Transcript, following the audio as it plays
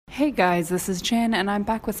Hey guys, this is Jen and I'm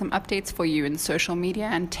back with some updates for you in social media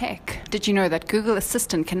and tech. Did you know that Google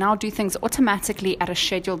Assistant can now do things automatically at a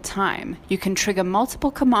scheduled time? You can trigger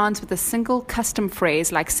multiple commands with a single custom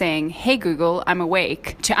phrase like saying, "Hey Google, I'm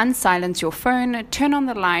awake," to unsilence your phone, turn on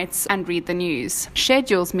the lights, and read the news.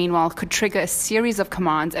 Schedules, meanwhile, could trigger a series of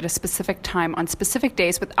commands at a specific time on specific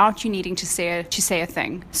days without you needing to say a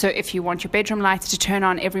thing. So if you want your bedroom lights to turn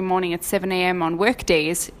on every morning at 7 a.m. on work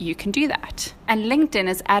days, you can do that. And LinkedIn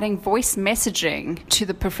is adding voice messaging to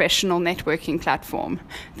the professional networking platform.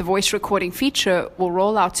 The voice recording feature will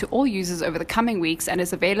roll out to all users over the coming weeks and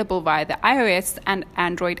is available via the iOS and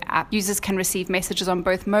Android app. Users can receive messages on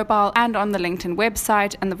both mobile and on the LinkedIn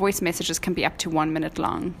website, and the voice messages can be up to 1 minute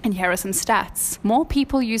long. And here are some stats. More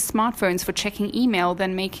people use smartphones for checking email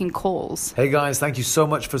than making calls. Hey guys, thank you so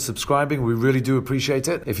much for subscribing. We really do appreciate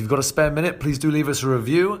it. If you've got a spare minute, please do leave us a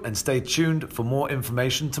review and stay tuned for more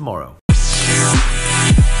information tomorrow.